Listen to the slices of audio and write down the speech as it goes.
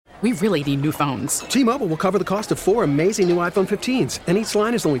We really need new phones. T-Mobile will cover the cost of 4 amazing new iPhone 15s, and each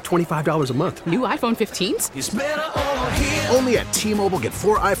line is only $25 a month. New iPhone 15s? It's better over here. Only at T-Mobile, get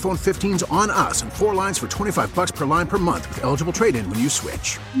 4 iPhone 15s on us and 4 lines for $25 per line per month with eligible trade-in when you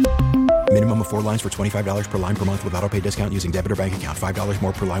switch. Minimum of 4 lines for $25 per line per month with autopay discount using debit or bank account. $5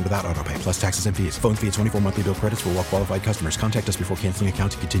 more per line without autopay, plus taxes and fees. Phone fee at 24 monthly bill credits for well-qualified customers. Contact us before canceling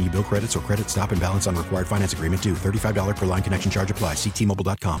account to continue bill credits or credit stop and balance on required finance agreement due. $35 per line connection charge applies. See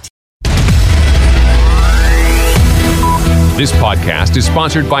T-Mobile.com. This podcast is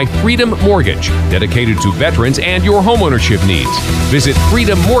sponsored by Freedom Mortgage, dedicated to veterans and your homeownership needs. Visit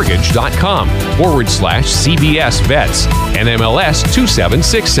freedommortgage.com/CBS Vets. NMLS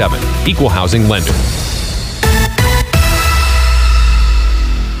 2767. Equal housing lender.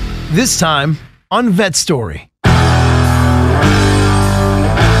 This time on Vet Story.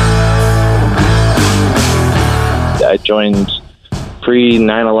 I joined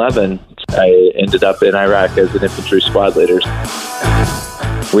pre-9/11. I ended up in Iraq as an infantry squad leader.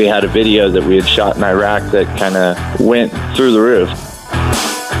 We had a video that we had shot in Iraq that kind of went through the roof.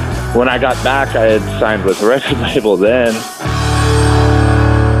 When I got back, I had signed with a record label then.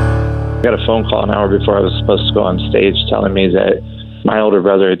 I got a phone call an hour before I was supposed to go on stage telling me that my older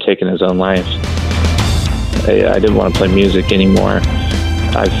brother had taken his own life. I didn't want to play music anymore.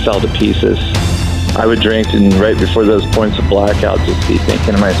 I fell to pieces. I would drink, and right before those points of blackout, just be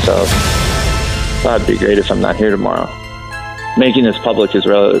thinking to myself, oh, it'd be great if I'm not here tomorrow. Making this public is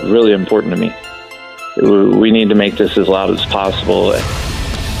really important to me. We need to make this as loud as possible.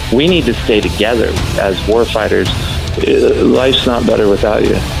 We need to stay together as warfighters. Life's not better without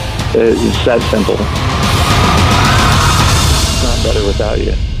you. It's that simple. It's not better without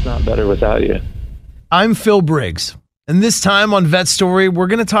you. It's not better without you. I'm Phil Briggs, and this time on Vet Story, we're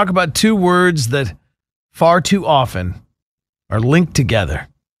going to talk about 2 words that far too often are linked together: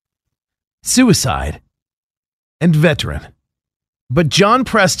 suicide and veteran. But John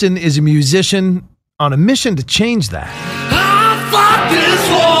Preston is a musician on a mission to change that. I fought this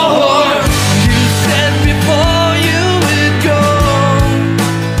war. You said before you would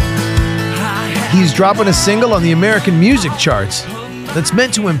go. He's dropping a single on the American music charts that's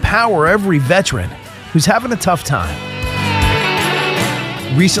meant to empower every veteran who's having a tough time.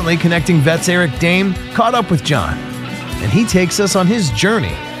 Recently, Connecting Vets' Eric Dame caught up with John, and he takes us on his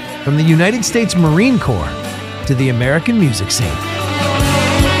journey from the United States Marine Corps to the American music scene.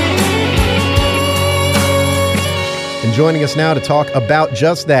 And joining us now to talk about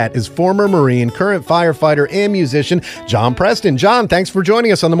just that is former Marine, current firefighter, and musician, John Preston. John, thanks for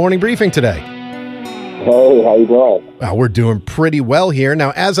joining us on the Morning Briefing today. Hey, how you doing? Well, we're doing pretty well here.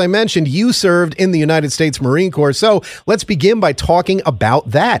 Now, as I mentioned, you served in the United States Marine Corps, so let's begin by talking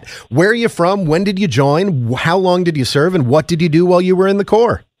about that. Where are you from? When did you join? How long did you serve? And what did you do while you were in the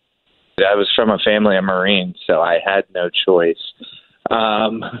Corps? I was from a family of Marines, so I had no choice.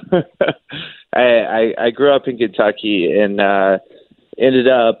 I grew up in Kentucky and ended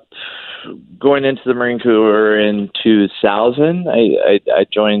up going into the Marine Corps in 2000. I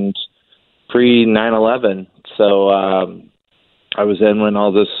joined pre-9/11, so I was in when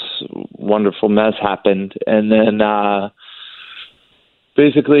all this wonderful mess happened, and then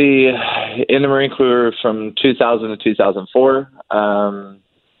basically in the Marine Corps from 2000 to 2004.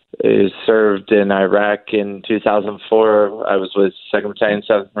 I served in Iraq in 2004. I was with 2nd Battalion,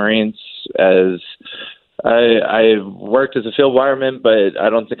 7th Marines. As I worked as a field wireman, but I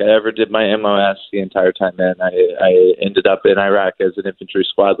don't think I ever did my MOS the entire time in. I ended up in Iraq as an infantry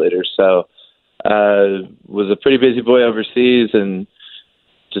squad leader, so was a pretty busy boy overseas and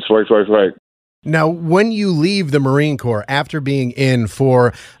just worked. Now, when you leave the Marine Corps after being in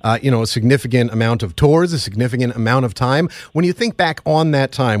for, a significant amount of tours, a significant amount of time, when you think back on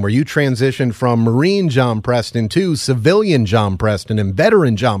that time where you transitioned from Marine John Preston to civilian John Preston and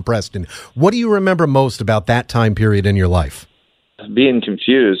veteran John Preston, what do you remember most about that time period in your life? Being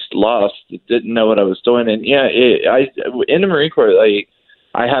confused, lost, didn't know what I was doing. And in the Marine Corps,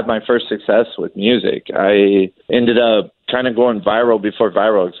 I had my first success with music. I ended up kind of going viral before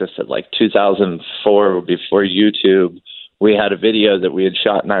viral existed, like 2004, before YouTube. We had a video that we had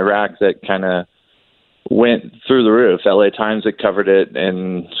shot in Iraq that kind of went through the roof. LA Times had covered it,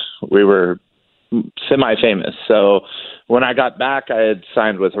 and we were semi-famous. So when I got back, I had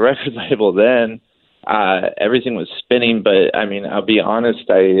signed with a record label then. Everything was spinning, but I mean, I'll be honest,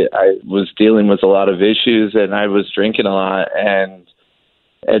 I was dealing with a lot of issues, and I was drinking a lot, and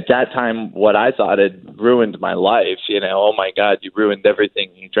at that time, what I thought had ruined my life, oh my God, you ruined everything.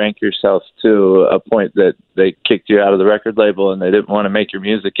 You drank yourself to a point that they kicked you out of the record label and they didn't want to make your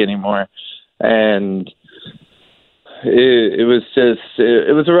music anymore. And it was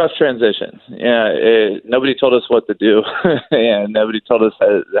it was a rough transition. Yeah, nobody told us what to do, and nobody told us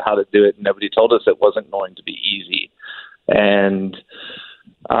how to do it. Nobody told us it wasn't going to be easy. And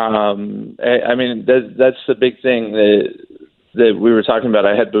I mean, that's the big thing that we were talking about.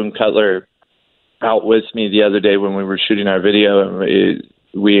 I had Boone Cutler out with me the other day when we were shooting our video, and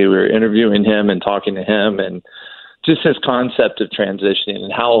we were interviewing him and talking to him, and just his concept of transitioning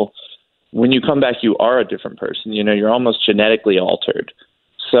and how when you come back, you are a different person. You know, you're almost genetically altered.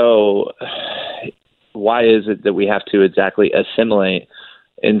 So why is it that we have to exactly assimilate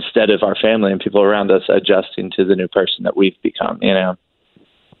instead of our family and people around us adjusting to the new person that we've become, you know?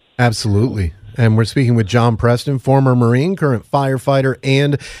 Absolutely. And we're speaking with John Preston, former Marine, current firefighter,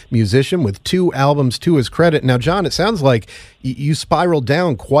 and musician with 2 albums to his credit. Now, John, it sounds like you spiraled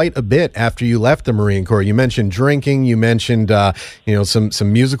down quite a bit after you left the Marine Corps. You mentioned drinking. You mentioned,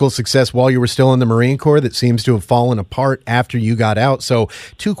 some musical success while you were still in the Marine Corps that seems to have fallen apart after you got out. So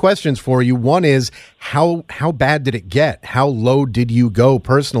 2 questions for you. One is, how bad did it get? How low did you go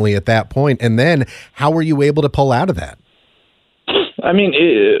personally at that point? And then how were you able to pull out of that? I mean,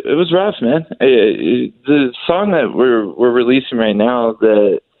 it was rough, man. The song that we're releasing right now,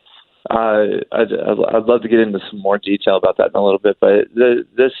 that I'd love to get into some more detail about that in a little bit, but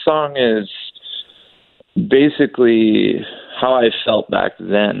this song is basically how I felt back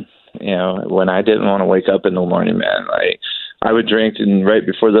then. You know, when I didn't want to wake up in the morning, man. Like, I would drink, and right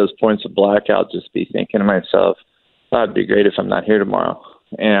before those points of blackout, just be thinking to myself, oh, it'd be great if I'm not here tomorrow.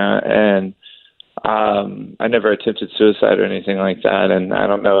 And I never attempted suicide or anything like that. And I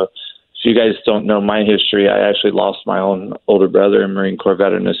don't know if you guys don't know my history. I actually lost my own older brother, a Marine Corps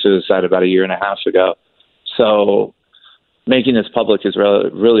veteran, to suicide about 1.5 years ago. So making this public is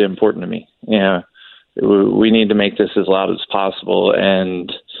really important to me. Yeah, we need to make this as loud as possible.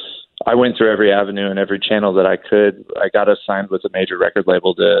 And I went through every avenue and every channel that I could. I got us signed with a major record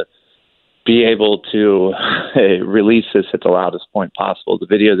label to be able to release this at the loudest point possible. The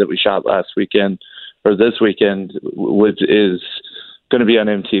video that we shot this weekend is going to be on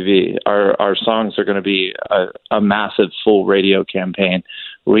MTV. Our songs are going to be a massive full radio campaign.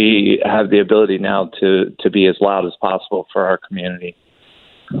 We have the ability now to be as loud as possible for our community.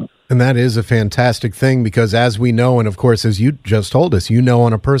 And that is a fantastic thing, because as we know, and of course, as you just told us, you know,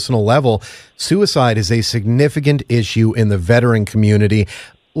 on a personal level, suicide is a significant issue in the veteran community.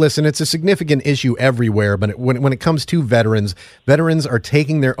 Listen, it's a significant issue everywhere, but when it comes to veterans are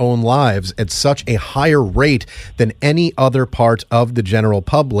taking their own lives at such a higher rate than any other part of the general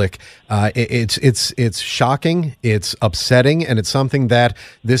public. It's shocking, it's upsetting, and it's something that,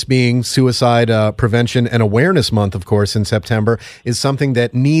 this being Suicide Prevention and Awareness Month, of course, in September, is something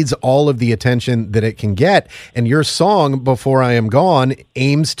that needs all of the attention that it can get. And your song, Before I Am Gone,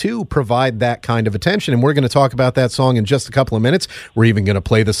 aims to provide that kind of attention. And we're going to talk about that song in just a couple of minutes. We're even going to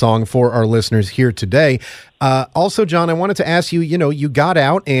play the song for our listeners here today. Also, John, I wanted to ask you, you got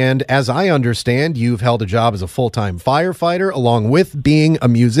out, and as I understand, you've held a job as a full-time firefighter along with being a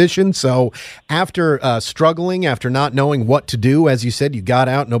musician. So after struggling, after not knowing what to do, as you said, you got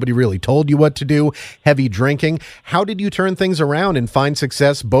out, nobody really told you what to do, heavy drinking. How did you turn things around and find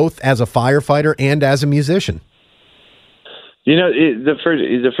success both as a firefighter and as a musician? You know, the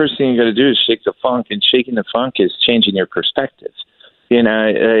first thing you got to do is shake the funk, and shaking the funk is changing your perspective. You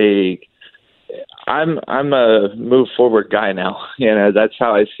know, I'm a move forward guy now. You know, that's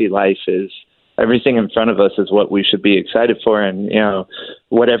how I see life. Is everything in front of us is what we should be excited for, and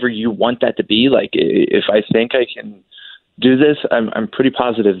whatever you want that to be. Like, if I think I can do this, I'm pretty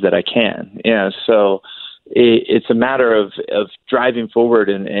positive that I can. So it's a matter of driving forward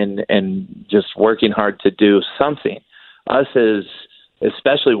and just working hard to do something. Us as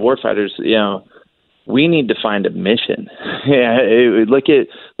especially warfighters, we need to find a mission. Look at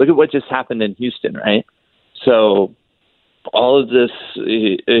what just happened in Houston, right? So all of this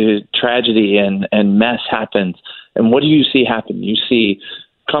tragedy and mess happens, and what do you see happen? You see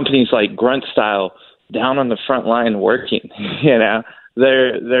companies like Grunt Style down on the front line working.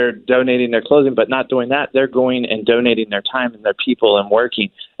 They're donating their clothing, but not doing that. They're going and donating their time and their people and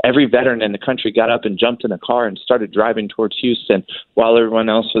working. Every veteran in the country got up and jumped in a car and started driving towards Houston while everyone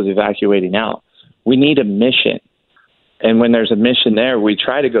else was evacuating out. We need a mission. And when there's a mission there, we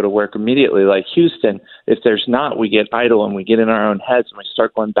try to go to work immediately. Like Houston, if there's not, we get idle and we get in our own heads and we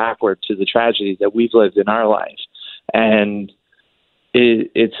start going backward to the tragedy that we've lived in our life. And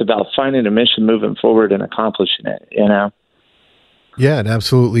it's about finding a mission, moving forward, and accomplishing it, Yeah, it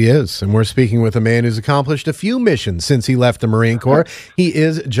absolutely is. And we're speaking with a man who's accomplished a few missions since he left the Marine Corps. He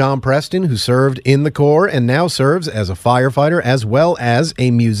is John Preston, who served in the Corps and now serves as a firefighter as well as a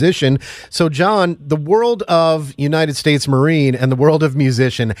musician. So, John, the world of United States Marine and the world of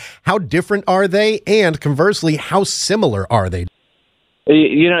musician, how different are they? And conversely, how similar are they?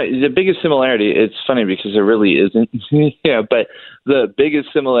 You know, the biggest similarity, it's funny because there really isn't. Yeah, but the biggest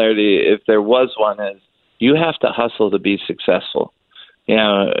similarity, if there was one, is you have to hustle to be successful. You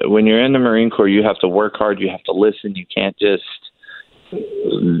know, when you're in the Marine Corps, you have to work hard. You have to listen. You can't just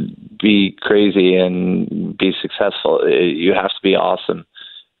be crazy and be successful. You have to be awesome.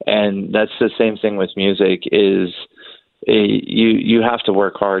 And that's the same thing with music is you have to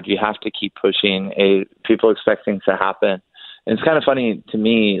work hard. You have to keep pushing. People expect things to happen. And it's kind of funny to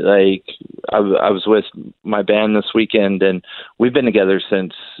me, like I was with my band this weekend, and we've been together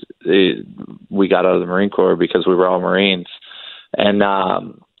since we got out of the Marine Corps because we were all Marines. And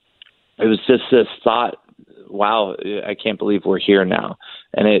it was just this thought, wow, I can't believe we're here now.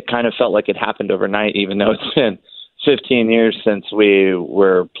 And it kind of felt like it happened overnight, even though it's been 15 years since we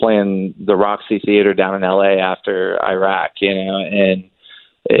were playing the Roxy Theater down in LA after Iraq, you know, and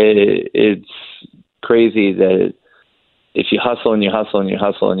it's crazy that if you hustle and you hustle and you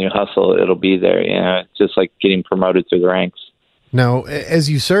hustle and you hustle, it'll be there. You know, it's just like getting promoted through the ranks. Now, as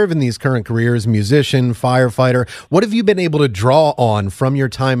you serve in these current careers, musician, firefighter, what have you been able to draw on from your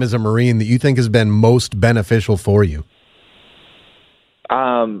time as a Marine that you think has been most beneficial for you?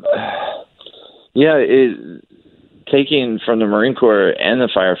 Taking from the Marine Corps and the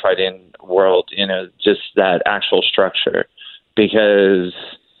firefighting world, you know, just that actual structure, because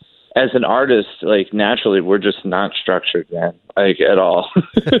as an artist, like naturally, we're just not structured, man, like at all.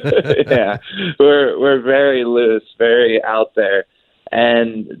 Yeah, we're very loose, very out there,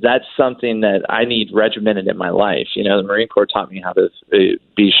 and that's something that I need regimented in my life. You know, the Marine Corps taught me how to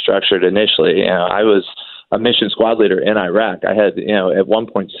be structured initially. You know, I was a mission squad leader in Iraq. I had, you know, at one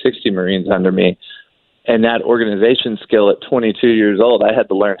point 60 Marines under me, and that organization skill at 22 years old, I had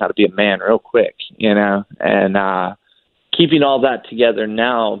to learn how to be a man real quick. You know, and keeping all that together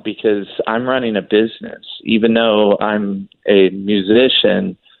now, because I'm running a business, even though I'm a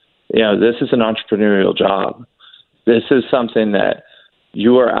musician, you know, this is an entrepreneurial job. This is something that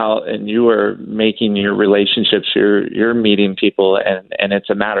you are out and you are making your relationships, you're meeting people, and it's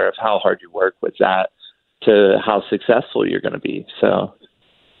a matter of how hard you work with that to how successful you're going to be. So.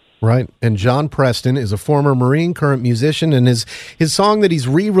 Right. And John Preston is a former Marine, current musician, and his song that he's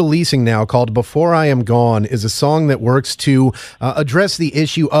re-releasing now called Before I Am Gone is a song that works to address the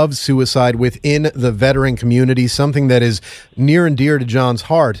issue of suicide within the veteran community, something that is near and dear to John's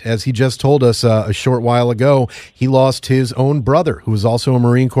heart. As he just told us a short while ago, he lost his own brother, who was also a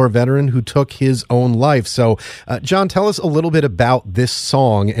Marine Corps veteran, who took his own life. So, John, tell us a little bit about this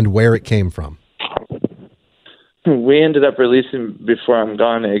song and where it came from. We ended up releasing Before I'm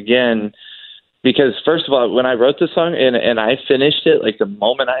Gone again because, first of all, when I wrote the song and I finished it, like the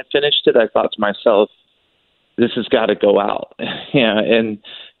moment I finished it, I thought to myself, this has got to go out. Yeah, and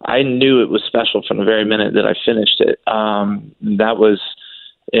I knew it was special from the very minute that I finished it. That was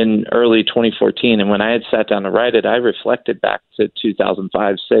in early 2014, and when I had sat down to write it, I reflected back to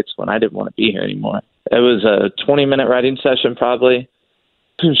 2005-06 when I didn't want to be here anymore. It was a 20-minute writing session probably.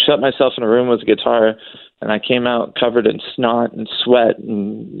 Shut myself in a room with a guitar, and I came out covered in snot and sweat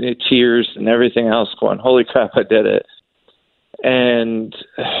and tears and everything else going, holy crap, I did it. And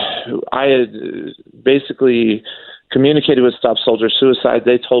I had basically communicated with Stop Soldier Suicide.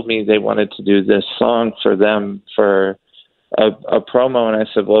 They told me they wanted to do this song for them for a promo, and I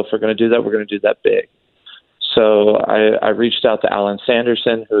said, well, if we're going to do that, we're going to do that big. So I reached out to Alan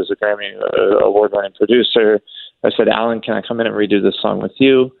Sanderson, who is a Grammy award-winning producer. I said, Alan, can I come in and redo this song with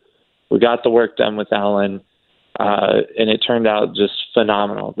you? We got the work done with Alan, and it turned out just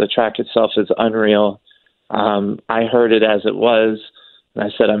phenomenal. The track itself is unreal. I heard it as it was, and I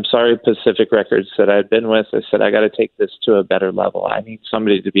said, I'm sorry, Pacific Records that I'd been with. I said, I got to take this to a better level. I need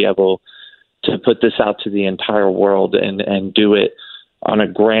somebody to be able to put this out to the entire world and do it on a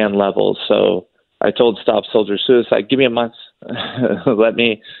grand level. So I told Stop Soldier Suicide, give me a month. let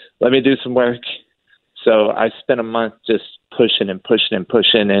me do some work. So I spent a month just pushing and pushing and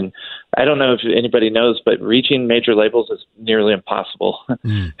pushing. And I don't know if anybody knows, but reaching major labels is nearly impossible.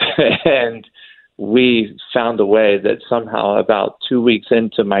 And we found a way that somehow about 2 weeks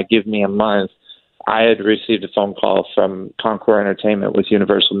into my give me a month, I had received a phone call from Concord Entertainment with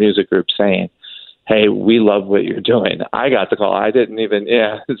Universal Music Group saying, hey, we love what you're doing. I got the call. I didn't even,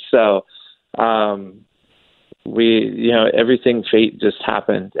 So, everything fate just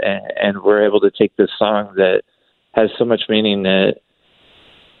happened, and we're able to take this song that has so much meaning that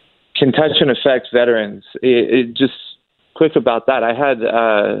can touch and affect veterans. It just quick about that. I had,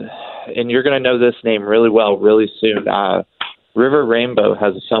 and you're going to know this name really well really soon. River Rainbow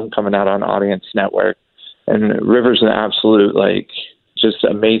has a film coming out on Audience Network, and River's an absolute, just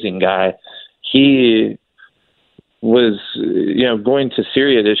amazing guy. He was, going to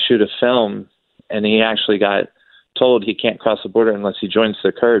Syria to shoot a film, and he actually got told he can't cross the border unless he joins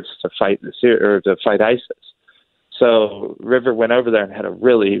the Kurds to fight to fight ISIS. So River went over there and had a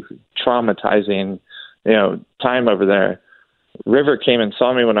really traumatizing, time over there. River came and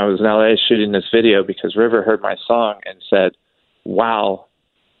saw me when I was in LA shooting this video because River heard my song and said, "Wow,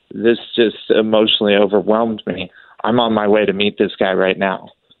 this just emotionally overwhelmed me. I'm on my way to meet this guy right now."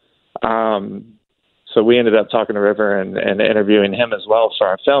 So we ended up talking to River and interviewing him as well for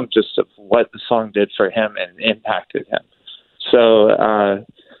our film, just of what the song did for him and impacted him. So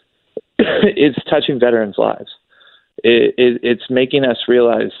it's touching veterans' lives. It's making us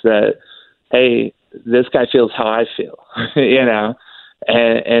realize that, hey, this guy feels how I feel,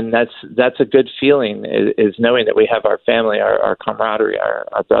 and that's a good feeling, is knowing that we have our family, our camaraderie,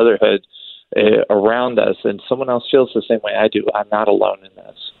 our brotherhood around us, and someone else feels the same way I do. I'm not alone in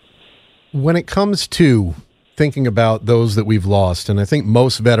this. When it comes to thinking about those that we've lost, and I think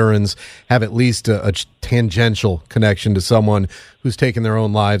most veterans have at least a tangential connection to someone who's taken their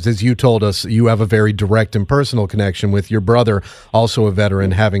own lives. As you told us, you have a very direct and personal connection with your brother, also a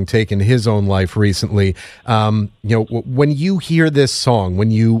veteran, having taken his own life recently. When you hear this song,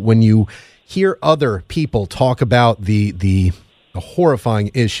 when you hear other people talk about the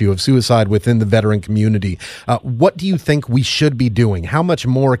horrifying issue of suicide within the veteran community, what do you think we should be doing? How much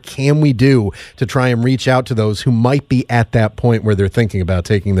more can we do to try and reach out to those who might be at that point where they're thinking about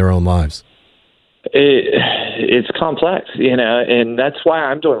taking their own lives? It's complex, and that's why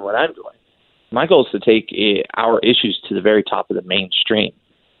I'm doing what I'm doing. My goal is to take our issues to the very top of the mainstream.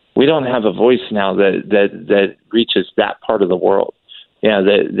 We don't have a voice now that reaches that part of the world,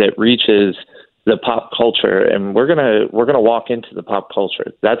 that reaches the pop culture, and we're gonna walk into the pop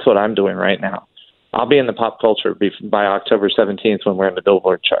culture. That's what I'm doing right now. I'll be in the pop culture by October 17th when we're in the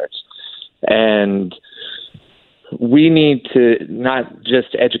Billboard charts, and we need to not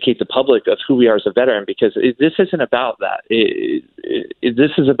just educate the public of who we are as a veteran, because this isn't about that.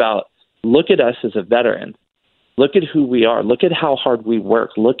 This is about, look at us as a veteran, look at who we are, look at how hard we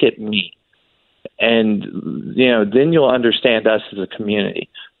work, look at me, and then you'll understand us as a community.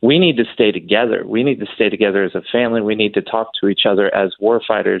 We need to stay together. We need to stay together as a family. We need to talk to each other as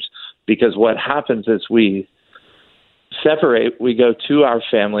warfighters, because what happens is we separate, we go to our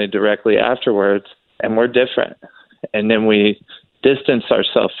family directly afterwards, and we're different. And then we distance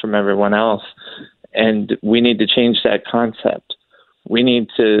ourselves from everyone else, and we need to change that concept. We need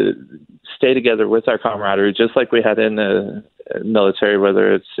to stay together with our camaraderie, just like we had in the military,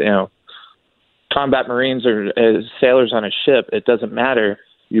 whether it's, combat Marines or sailors on a ship. It doesn't matter.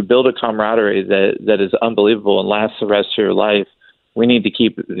 You build a camaraderie that is unbelievable and lasts the rest of your life. We need to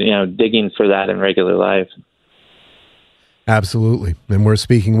keep, digging for that in regular life. Absolutely. And we're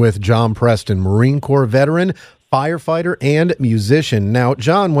speaking with John Preston, Marine Corps veteran, firefighter, and musician. Now,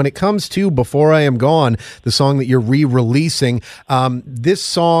 John, when it comes to Before I Am Gone, the song that you're re-releasing, this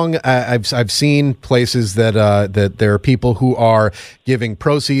song, I've seen places that there are people who are giving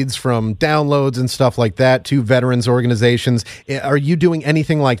proceeds from downloads and stuff like that to veterans organizations. Are you doing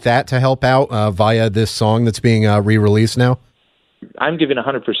anything like that to help out via this song that's being re-released now? I'm giving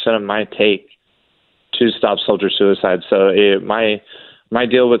 100% of my take to Stop Soldier Suicide. So my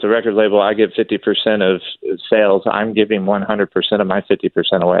deal with the record label, I give 50% of sales. I'm giving 100% of my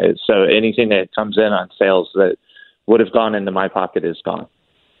 50% away. So anything that comes in on sales that would have gone into my pocket is gone.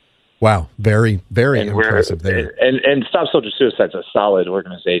 Wow. Very, very impressive there. And Stop Soldier Suicide's a solid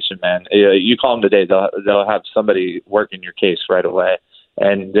organization, man. You call them today, they'll have somebody working your case right away.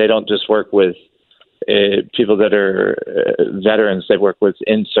 And they don't just work with people that are veterans. They work with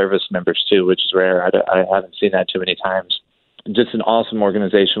in-service members too, which is rare. I haven't seen that too many times. Just an awesome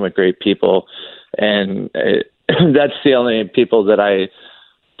organization with great people, and that's the only people that I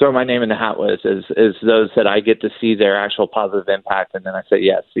throw my name in the hat with is those that I get to see their actual positive impact, and then I say,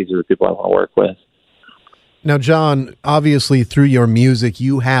 yes, these are the people I want to work with. Now, John, obviously through your music,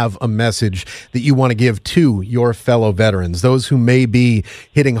 you have a message that you want to give to your fellow veterans, those who may be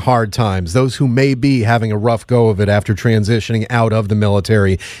hitting hard times, those who may be having a rough go of it after transitioning out of the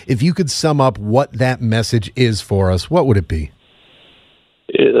military. If you could sum up what that message is for us, what would it be?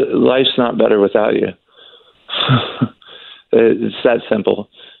 Life's not better without you. It's that simple.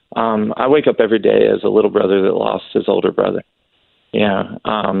 I wake up every day as a little brother that lost his older brother.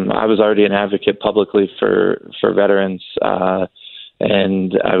 I was already an advocate publicly for veterans,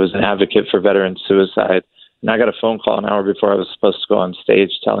 and I was an advocate for veteran suicide. And I got a phone call an hour before I was supposed to go on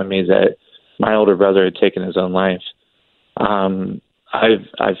stage telling me that my older brother had taken his own life. I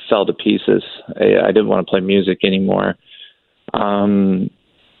fell to pieces. I didn't want to play music anymore. And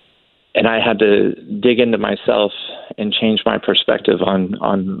I had to dig into myself and change my perspective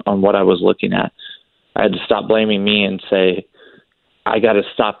on what I was looking at. I had to stop blaming me and say, I got to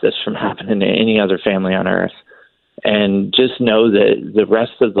stop this from happening to any other family on earth. And just know that the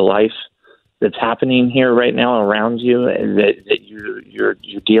rest of the life that's happening here right now around you, that you're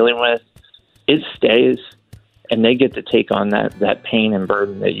dealing with, it stays, and they get to take on that pain and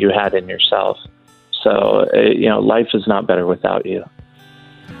burden that you had in yourself. So, life is not better without you.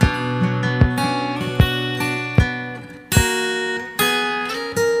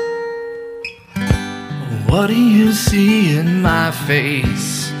 What do you see in my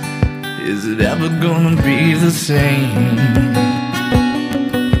face? Is it ever gonna be the same?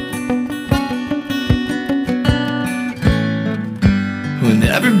 When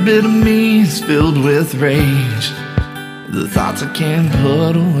every bit of me is filled with rage, the thoughts I can't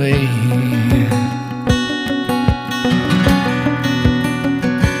put away.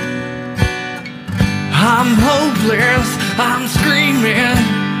 I'm hopeless, I'm screaming,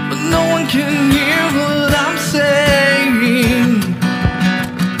 but no one can hear what I'm saying.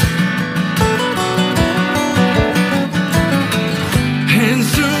 And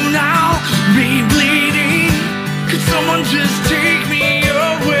soon I'll be bleeding. Could someone just take me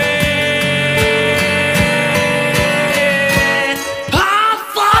away? I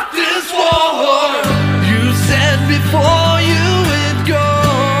fought this war. You said before you had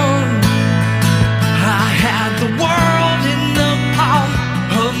gone, I had the world in the palm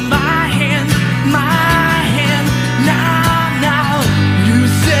of my hand, now. You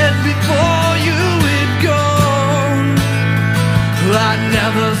said before you had gone, I'd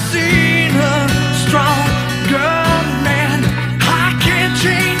never seen a stronger man. I can't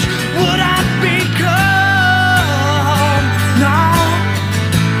change what I've become, no.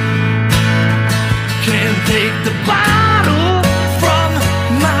 Can't take the bottle from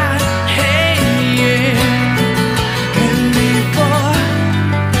my hand. And before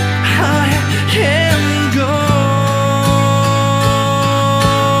I am gone,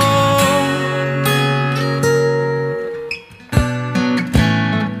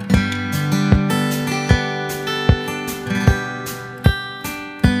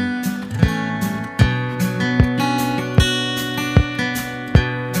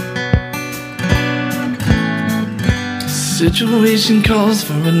 situation calls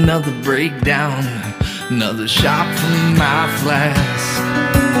for another breakdown, another shot from my flask.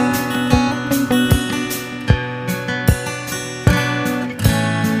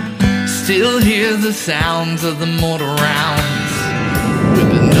 Still hear the sounds of the mortar rounds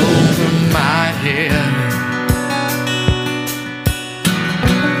whipping over my head.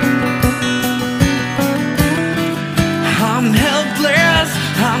 I'm helpless,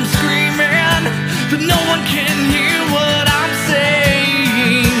 I'm screaming, but no one can hear what I'm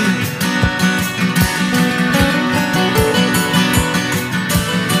saying.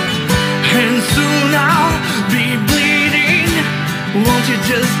 And soon I'll be bleeding. Won't you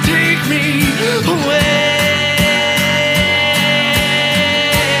just take me away?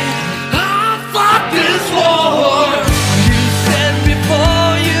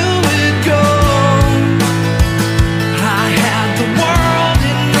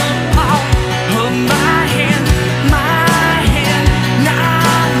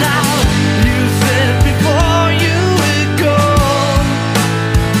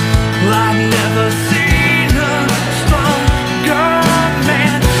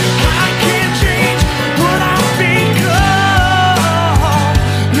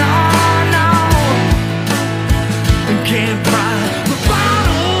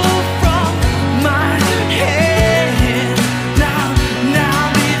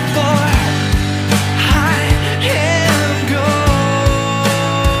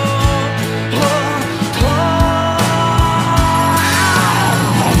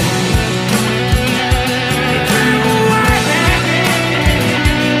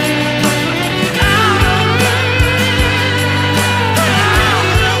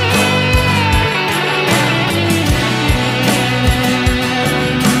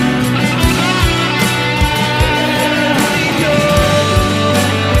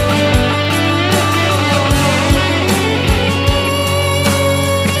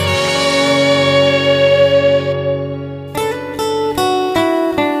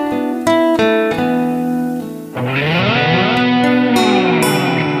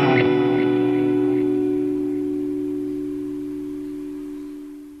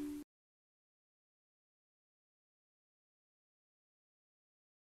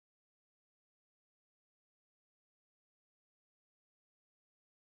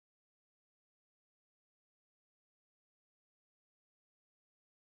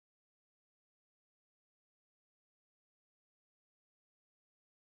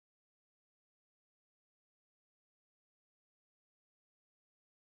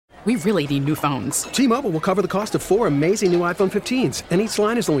 We really need new phones. T-Mobile will cover the cost of 4 amazing new iPhone 15s, and each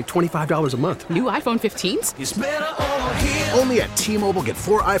line is only $25 a month. New iPhone 15s? It's better over here. Only at T-Mobile, get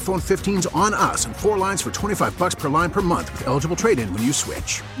 4 iPhone 15s on us and 4 lines for $25 per line per month with eligible trade-in when you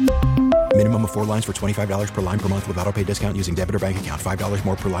switch. Minimum of 4 lines for $25 per line per month with autopay discount using debit or bank account. $5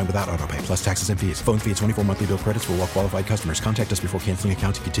 more per line without autopay, plus taxes and fees. Phone fee at 24 monthly bill credits for well-qualified customers. Contact us before canceling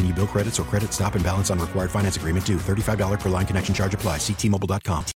account to continue bill credits or credit stop and balance on required finance agreement due. $35 per line connection charge applies. See T-Mobile.com.